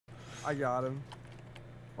I got him.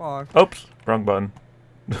 Fuck. Oops, wrong button.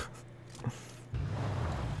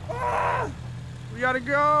 We gotta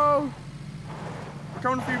go. We're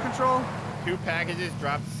coming for you, Control. 2 packages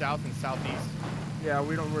dropped south and southeast. Yeah,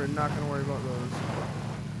 we're not gonna worry about those.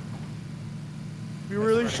 We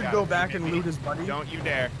really should go back and loot his buddy. Don't you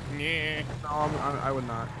dare. Yeah. No, I would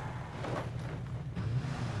not.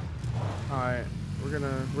 Alright,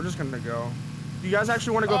 we're just gonna go. Do you guys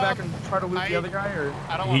actually want to go back and try to loot the other guy, or?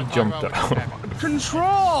 I don't He want to jumped talk out. about what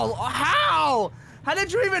Control! How? How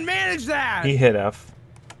did you even manage that? He hit F.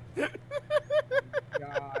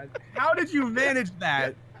 God. How did you manage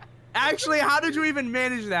that? Actually, how did you even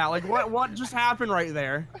manage that? Like, what just happened right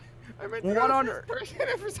there? I meant What on earth?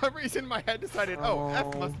 and for some reason my head decided, oh,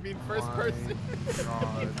 F must mean first person.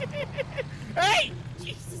 God. Hey!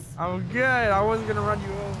 Jesus! I'm good. I wasn't gonna run you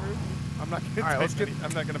over. I'm not gonna. All right, let's get.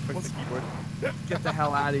 I'm not gonna push the keyboard. Get the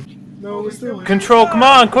hell out of here. No, we're still. Control, come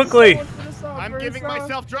on, quickly. I'm giving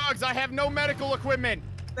myself drugs. I have no medical equipment.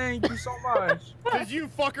 Thank you so much. Cause you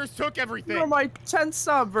fuckers took everything. You're my 10th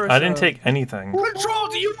sub, versus. I didn't take anything. Control,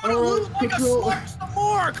 do you want to loot like a slug some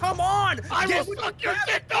more? Come on! I will suck your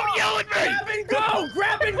dick. Don't yell at me. Grab and go!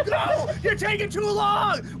 Grab and go! You're taking too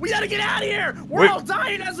long! We gotta get out of here! We're all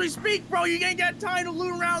dying as we speak, bro! You ain't got time to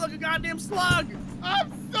loot around like a goddamn slug!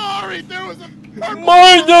 I'm sorry. There was a.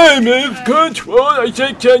 My name is Control. I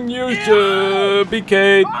take 10 years to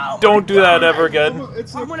BK. Don't do that ever again.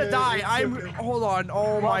 I'm gonna die. Hold on.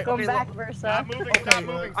 Oh my. Welcome back, Versa. Stop moving. Stop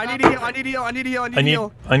moving. I need to heal. I need to heal. I need to heal. I need to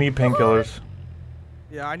heal. I need painkillers.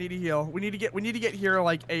 Yeah, I need to heal. We need to get here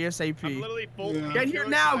like ASAP. I'm literally full. Yeah. Get here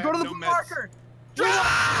now. Go to the marker.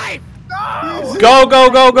 Drive! No! Go, go,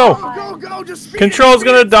 go, go. Go, go, just speed Control's it,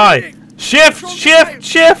 gonna speed it, die. speed it. Shift, Control shift, drive.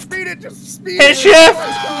 shift. Speed it, just speed Hit it. shift.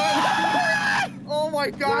 Oh my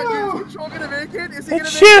god, dude. Control gonna make it? Is he Hit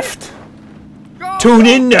gonna shift. make it? Go, Tune go,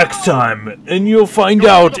 in go. next time, and you'll find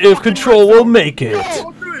out if Control will make it.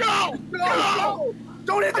 Go, go, go.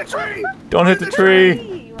 Don't hit the tree. Don't hit the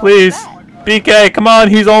tree, please. BK, come on.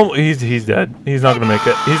 He's dead. He's not gonna make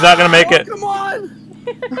it. He's not gonna make it. Come on.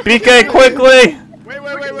 BK, quickly.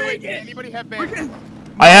 Wait. Anybody have bandages?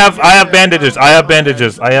 I have bandages. I have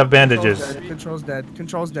bandages. I have bandages. Control's dead.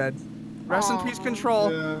 Control's dead. Rest in peace,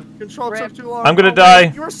 Control. Yeah. Control took too long. I'm gonna Oh,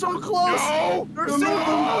 die. You're so close. No. You're so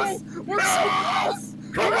close. We're so close.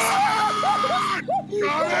 Come on!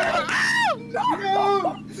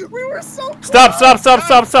 No. We were so close.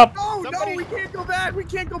 Stop. No, we can't go back. We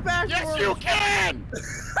can't go back. Yes, you can!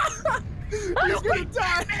 He's gonna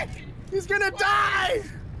die. He's gonna die.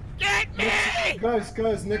 Get me!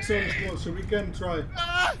 Guys, next zone is close, so we can try.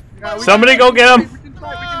 Yeah, we Somebody can go get him. We can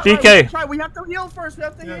try. DK. We have to heal first. We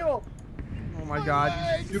have to heal. Oh my god.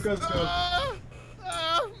 You guys go.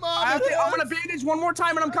 I'm gonna bandage one more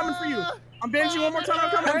time and I'm coming for you. I'm bandaging one more time.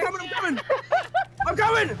 I'm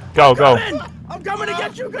coming. Go. I'm coming to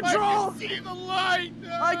get you, Control. I can see the light.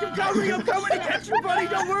 I'm coming to get you, buddy.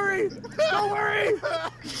 Don't worry.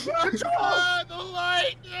 Control. The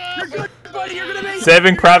light. You're good, buddy. You're gonna make it.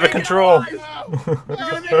 Saving Private Control. You're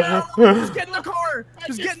gonna make it out. Just get in the car.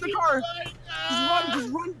 Just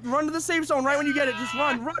run to the safe zone right when you get it. Just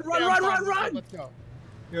run. Let's go.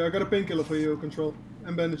 Yeah, I got a painkiller for you, Control.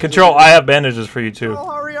 And bandages. Control, I have bandages for you too. Oh,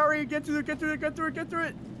 hurry. Get through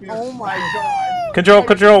it. Yeah. Oh my god.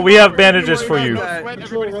 Control, we have bandages for you.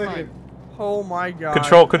 Control right here. Oh my god.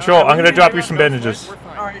 Control, I'm gonna drop you some bandages.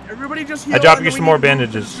 Alright, everybody just heal. I dropped and you then some we more need to move.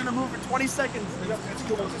 bandages. We're just gonna move for 20 seconds. It's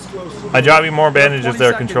close. I dropped you more bandages 20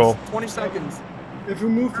 there, seconds. Control. 20 seconds. If we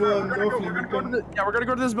move We're gonna northly, we can... yeah, we're gonna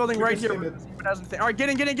go to this building we right can here. stim it. Alright, get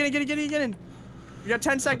in. You got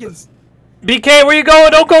 10 seconds. BK, where you going?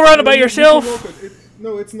 Don't go around it by yourself.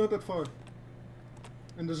 No, it's not that far.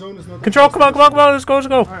 And the zone is not. Control, come on, let's go.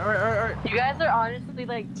 Alright. You guys are honestly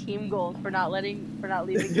like team goals for not leaving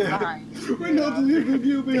you behind. We're not leaving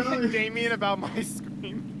you behind. Damien about my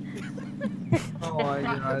scream. Oh my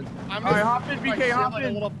god. I'm Alright, hop in, BK, hop like in.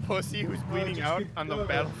 a little pussy who's bleeding just out keep on the going.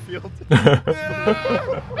 battlefield.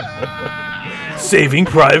 Saving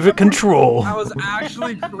Private Control. That was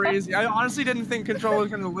actually crazy. I honestly didn't think Control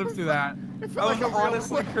was gonna live through that. It That was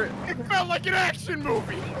honestly It felt like an action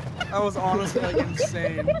movie. That was honestly like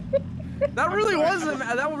insane. That really was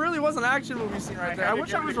an action movie scene right there. I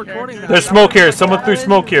wish I was recording that. There's smoke here. Someone threw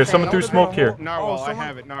smoke here. Narwhal, Oh, I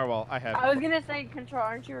have it. Narwhal, I have it. I was gonna say, Control,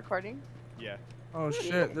 aren't you recording? Yeah. Oh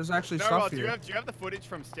shit, there's actually Narwhal, stuff do here. you have the footage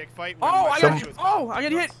from Stick Fight? Oh, I got you. Oh, I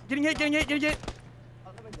got hit. Getting hit.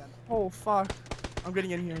 Oh fuck. I'm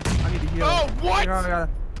getting in here. I need to heal. Oh, what?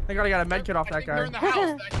 I got a med kit off that They're guy. in the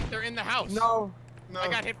house. I think they're in the house. No. I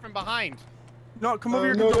got hit from behind. No, come over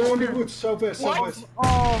here. No, Control. on the woods, southwest.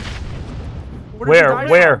 Oh.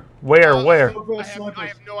 Where? Where? I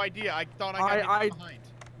have no idea. I thought I got hit behind.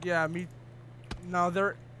 Yeah, me. No,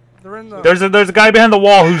 they're in the. There's a guy behind the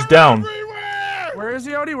wall who's down. Everywhere! Where is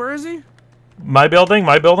he, Odie? Where is he? My building,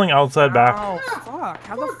 outside back. Oh fuck!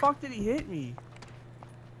 How the fuck did he hit me?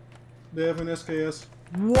 They have an SKS.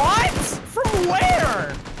 What? From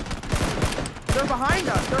where? They're behind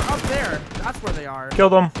us. They're up there. That's where they are.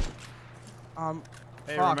 Killed him.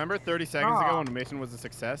 Hey, Fuck. remember 30 seconds ago when the mission was a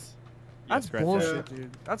success? That's Scratch bullshit, that. dude.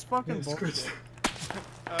 That's fucking Yeah, bullshit.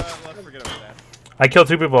 Let's forget about that. I killed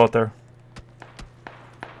 2 people out there.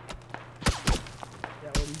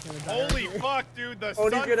 Holy fuck, dude, the Odie's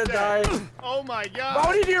sunset. gonna die. Oh my god.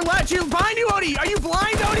 Odie, to your left. She's behind you, Odie. Are you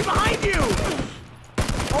blind, Odie? Behind you.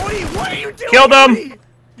 Odie, what are you doing? Killed him. Odie?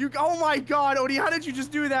 Oh my god, Odie, how did you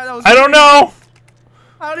just do that? That was I don't know.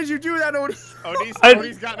 How did you do that, Odie?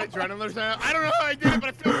 Odie's got an adrenaline rush now. I don't know how I did it, but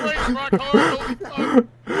I feel great. Rock hard. Holy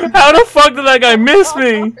fuck. How the fuck did that guy miss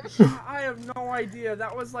me? I have no idea.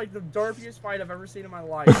 That was like the darkiest fight I've ever seen in my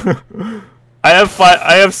life. I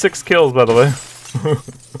have 6 kills, by the way.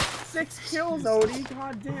 6 kills, Odie.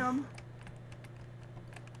 God damn.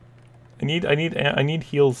 I need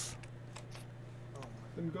heals.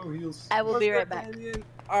 Then go heals. I will be right back.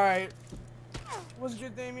 Alright. Was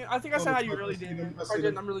good, Damien? I think I said how you really, Damien. If I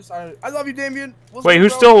didn't, I'm really sorry. I love you, Damien. Wait,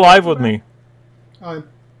 who's still alive with me? I'm.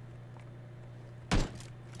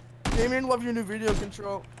 Damien, love your new video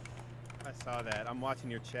control. I saw that. I'm watching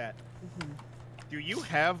your chat. Do you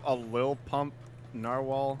have a Lil Pump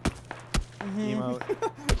Narwhal emote?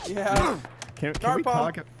 Yeah. Can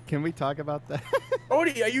we talk about that?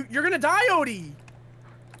 Odie, you're gonna die, Odie.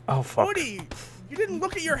 Oh fuck. Odie, you didn't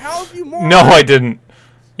look at your health, you moron. No, I didn't.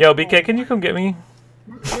 Yo, BK, can you come get me?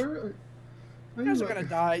 Where You guys are gonna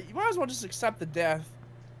die. You might as well just accept the death.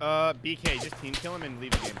 BK, just team kill him and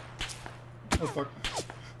leave the game. Oh fuck.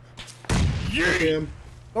 Damn.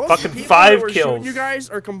 Those Fucking people 5 that were kills. shooting you guys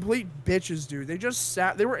are complete bitches, dude. They just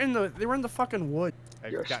sat. They were in the fucking wood.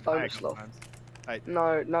 You're a gotten stoner high a couple sloth.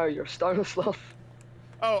 times. No, you're a stoner sloth.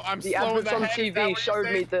 Oh, I'm The slow in adverts the on head, is that TV what you're showed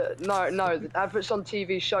me saying? that the adverts on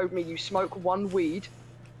TV showed me you smoke 1 weed,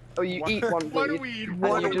 or you eat 1 weed.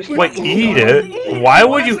 And you just Wait, eat it? Why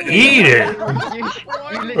would you eat it?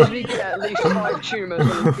 You literally get at least 5 tumors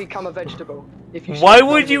and become a vegetable. If you Why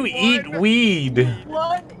smoke would 1 you weed. eat weed?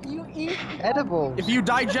 What? You eat Edibles. If you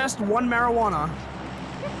digest 1 marijuana.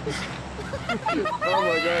 Oh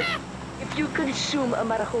my god. If you consume a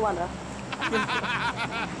marijuana.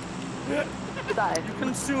 Die. You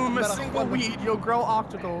consume a single weed, you'll grow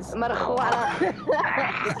octacles. Marijuana.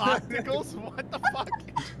 Octacles? What the fuck?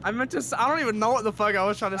 I meant to. I don't even know what the fuck I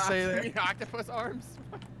was trying to say there. Octopus arms?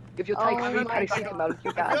 If you take Oh weed my and think about it,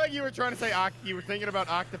 you I feel die. like you were trying to say you were thinking about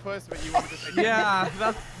octopus, but you wanted to say Yeah,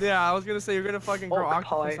 I was gonna say you're gonna fucking grow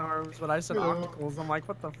octopus Octopi. arms, but I said octacles. I'm like,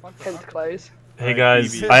 what the fuck? Tentacles. Hey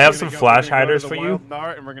guys, Evie, I have we're some gonna flash we're gonna hiders go for to the you. Wild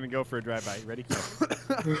Nart, and we're gonna go for a drive-by. Ready? Go.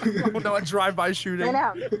 Oh no, a drive-by shooting. Lay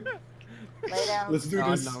down. Lay down. Let's do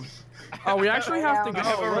God, this. no. Oh, we actually have to I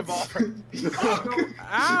have a go. revolver.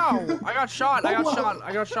 Ow! I got shot. I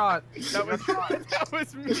got shot. That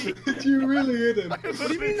was me. You really hit him. What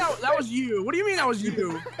do you mean that was you? What do you mean that was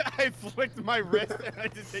you? I flicked my wrist and I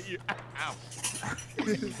just hit you. Ow.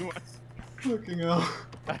 Fucking hell.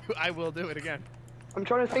 I will do it again. I'm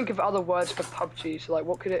trying to think of other words for PUBG. So like,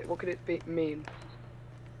 what could it mean?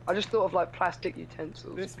 I just thought of like plastic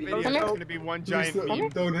utensils. This Be- video is going to be one giant Please meme.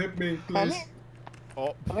 don't hit me, please.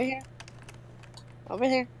 Oh. Over here. Over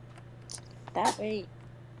here. That way.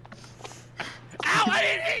 Ow! I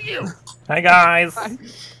didn't hit you! Hi guys.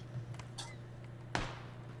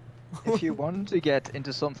 If you want to get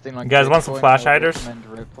into something like You guys want some Bitcoin, flash I would hiders? recommend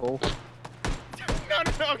Ripple.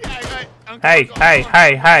 No, okay, Hey.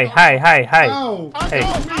 Ow! Hey.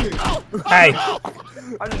 Uncle! Hey.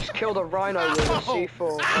 I just killed a rhino with a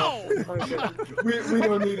C4. Ow! Okay. We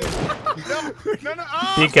don't need it. No,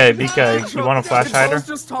 BK, you want a flash hider? It's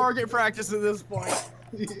just target practice at this point.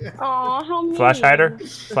 Yeah. Aw, how mean. Flash hider?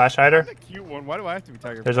 Flash hider? That's a cute one. Why do I have to be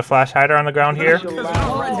tiger? There's a flash hider on the ground here. Because you Oh,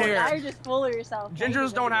 have red now hair. you're just full of yourself.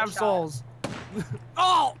 Gingers don't have souls.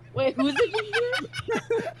 Oh! Wait, who's the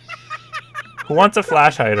ginger? Who wants a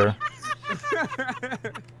flash hider?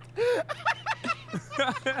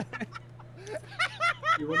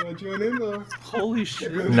 You wanna join in or? Holy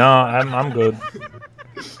shit. No, I'm good.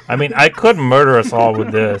 I mean, I could murder us all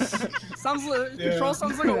with this. Sounds like Yeah. Control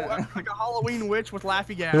sounds like a Halloween witch with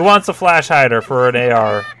laughy gas. Who wants a flash hider for an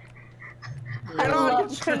AR? I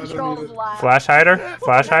love I Control's don't need it. laugh. Flash hider?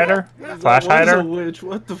 Flash hider? Flash hider? Witch,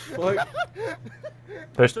 what the fuck?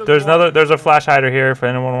 There's a flash hider here if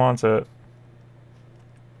anyone wants it.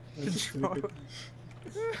 Control.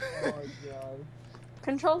 Oh my god.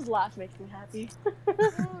 Control's laugh makes me happy.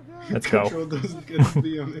 Let's go. Control doesn't get to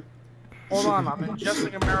be on it. Hold on, I'm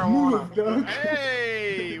ingesting a marijuana. Move, dog.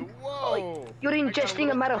 Hey! Whoa! You're ingesting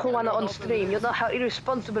a marijuana on stream. You know how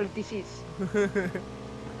irresponsible this is.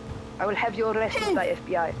 I will have you arrested by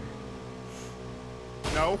FBI.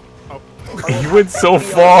 No. Oh. You went so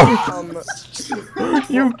far.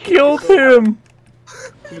 You killed him.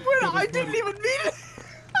 I didn't even mean it.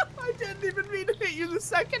 I didn't even mean to hit you the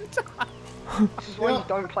second time. This is why you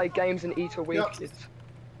don't play games and eat a week, kids.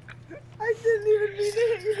 I didn't even mean to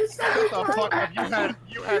hit you the second What the time. fuck?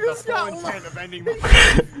 You had the full intent of ending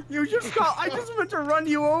my You just got. I just meant to run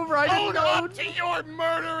you over. I didn't know. Own up to your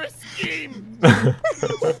murderous scheme!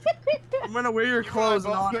 I'm gonna wear your clothes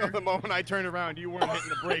and honor. The moment I turned around, you weren't hitting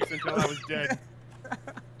the brakes until I was dead.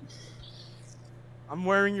 I'm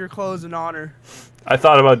wearing your clothes in honor. I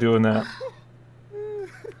thought about doing that.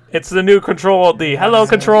 It's the new Control D. Hello,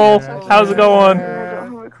 Control. How's it going?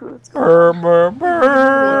 His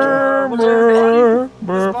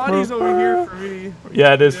body's over here for me.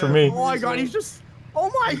 Yeah, it is for me. Oh my god, he's just. Oh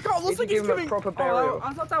my god, looks like he's give him a giving. proper burial.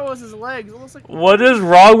 I thought that was his legs. It looks like. What is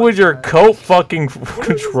wrong with your coat, fucking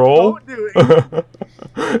Control? What is his coat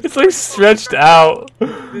doing? It's like stretched out.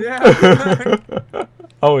 Yeah.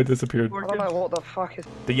 Oh, it disappeared. I don't know what the fuck is.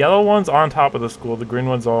 The yellow one's on top of the school. The green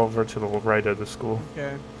one's over to the right of the school.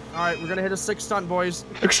 Okay. Alright, we're gonna hit a 6 stunt, boys.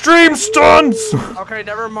 Extreme stunts! Okay,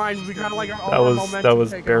 never mind. We kinda like all our momentum That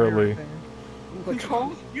was taken barely. away.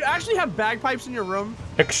 Control? You actually have bagpipes in your room?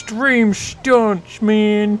 Extreme stunts,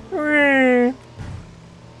 man.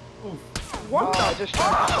 What I just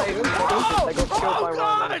tried to save them. They got killed by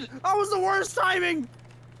god! randoms. That was the worst timing!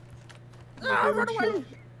 Run away!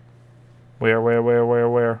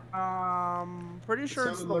 Where? Pretty sure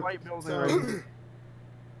it's Sounded the like- white building, sounded- right?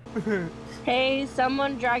 Hey,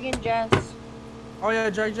 someone dragging Jess. Oh yeah,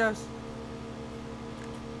 Drag Jess.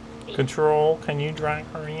 Control, can you drag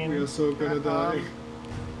her We in? are so gonna die.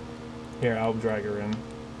 Here, I'll drag her in.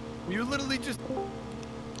 You literally just...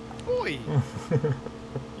 Boy!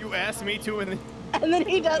 You asked me to and then... And then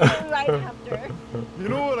he does it right after. You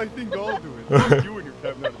know what? I think I'll do it. Fuck you and your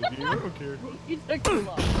captain out of the game. I don't care. You took too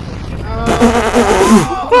long.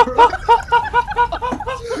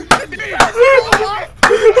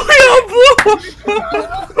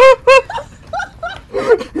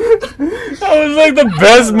 That was like the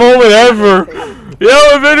best moment ever. Yo,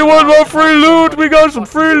 if anyone want free loot, we got some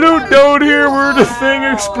free loot down here where the thing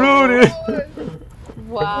exploded.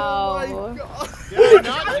 Wow. Did I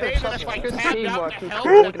not say that if I Good tapped teamwork out to and help,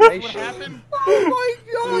 that's what coordination. happened? Oh my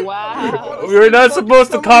god! Wow. We were not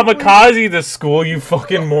supposed to kamikaze the school, you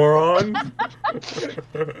fucking moron.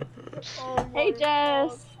 Hey,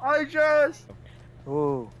 Jess. Hi, Jess.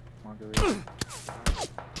 Ooh, margarita.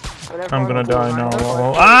 I'm gonna die now.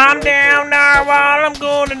 I'm down, Narwhal. I'm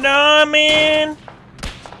gonna die, man.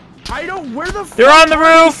 I don't. Where the? They're on the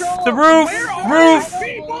roof. The roof. Roof.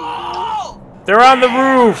 People! They're on the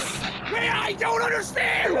roof. Where? I don't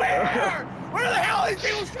understand. Where? Where the hell are these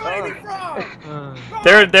people shooting me from?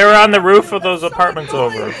 They're on the roof of those apartments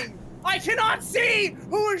over. I cannot see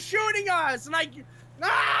who is shooting us, and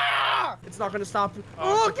ah! It's not gonna stop.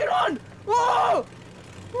 Oh, get on! Oh!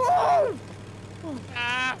 Oh!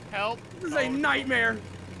 Ah, help. This is a nightmare.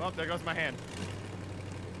 Oh, there goes my hand.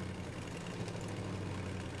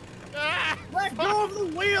 Ah! Let go of the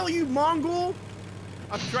wheel, you Mongol!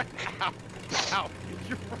 I'm trying. Ow. Ow.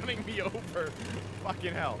 You're running me over.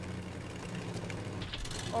 Fucking hell.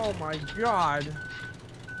 Oh my god.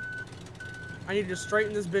 I need to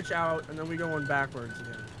straighten this bitch out, and then we go in backwards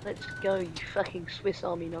again. Let's go, you fucking Swiss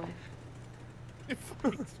Army knife.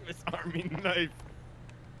 Fucking Swiss Army knife.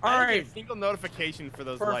 I All didn't right. get a single notification for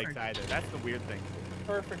those Perfect. likes either. That's the weird thing.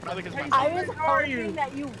 Perfect. Probably 'cause my I was How are you? hoping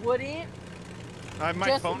that you wouldn't, my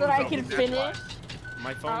just so phone that was I open, can that's why. finish.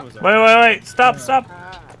 My phone was open. Wait. Stop.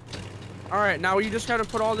 All right, now you just gotta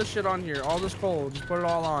put all this shit on here. All this coal, just put it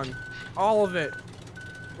all on. All of it.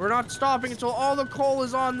 We're not stopping until all the coal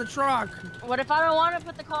is on the truck. What if I don't want to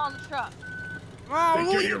put the call on the truck? Oh,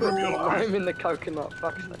 Thank you, look you're at that. I'm in the coconut,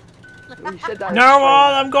 fuck's sake. You said that.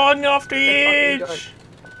 Narwhal, I'm going off the Fucking edge.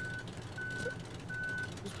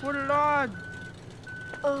 Just put it on.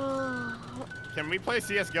 Can we play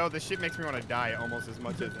CSGO? This shit makes me want to die almost as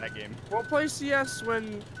much as that game. We'll play CS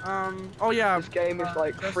when, oh yeah. This game is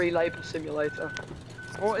like Jess- free labor simulator.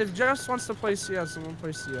 Well, if Jess wants to play CS, then we'll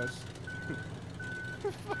play CS.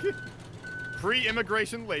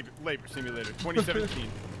 Pre-immigration labor simulator 2017.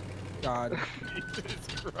 God. Jesus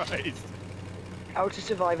Christ. How to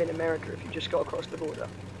survive in America if you just got across the border.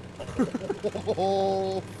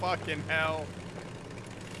 Oh, fucking hell.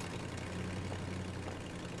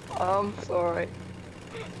 I'm sorry.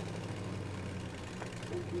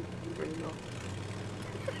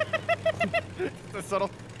 That's subtle.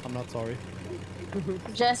 I'm not sorry.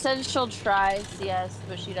 Jess said she'll try CS,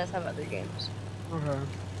 but she does have other games. Okay.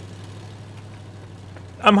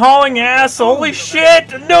 I'm hauling ass. Holy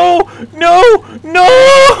shit! No! No! No!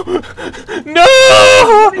 No!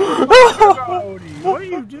 What are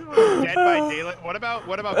you doing? Dead by Daylight. What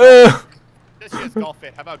about this year's golf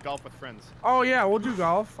it? How about golf with friends? Oh yeah, we'll do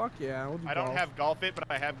golf. Fuck yeah, we'll do golf. I don't have golf it, but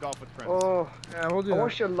I have golf with friends. Oh, Yeah, we'll do I that.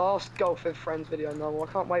 watched your last Golf with Friends video, no, I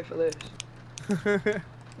can't wait for this.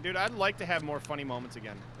 Dude, I'd like to have more funny moments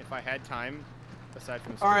again. If I had time, aside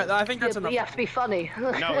from the All right, story. I think that's Yeah, but enough. you have to be funny.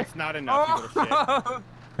 No, it's not enough. You little shit.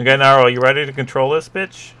 Okay, Naro, you ready to control this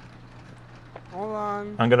bitch? Hold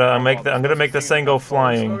on. I'm gonna make this thing go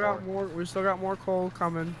flying. We still got more coal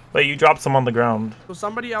coming. Wait, you dropped some on the ground. So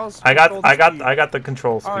somebody else. I control the speed. got the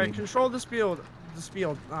control speed. All right, control the speed. The speed.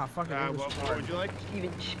 Ah, fuck it. What would you like?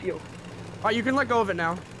 Even spiel. Oh, you can let go of it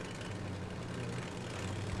now.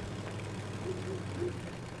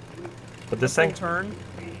 But this thing. Turn.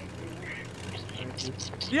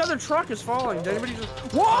 The other truck is falling. Did anybody just?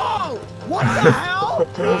 Whoa! What the hell?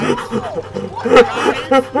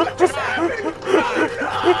 What just happened?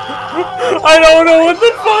 I don't know what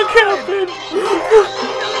the fuck happened.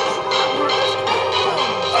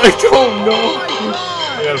 I don't know.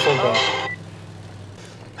 I got a phone call.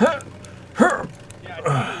 Yeah, I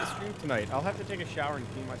don't have to stream tonight. I'll have to take a shower and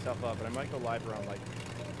clean myself up, but I might go live around like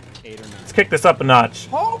 8 or 9. Let's kick this up a notch.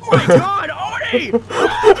 Oh my god, Odie!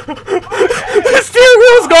 The steering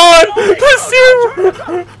wheel's gone! The steering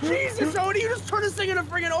wheel! Jesus, Odie, you just turned this thing into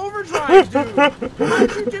friggin' overdrive, dude! How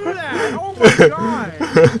did you do that? Oh my god!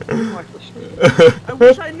 I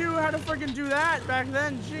wish I knew how to friggin' do that back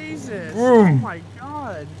then, Jesus! Oh my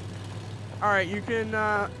god! Alright, you can,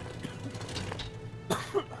 oh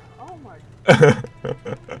my god.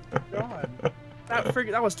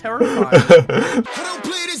 That was terrifying. I don't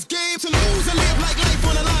play this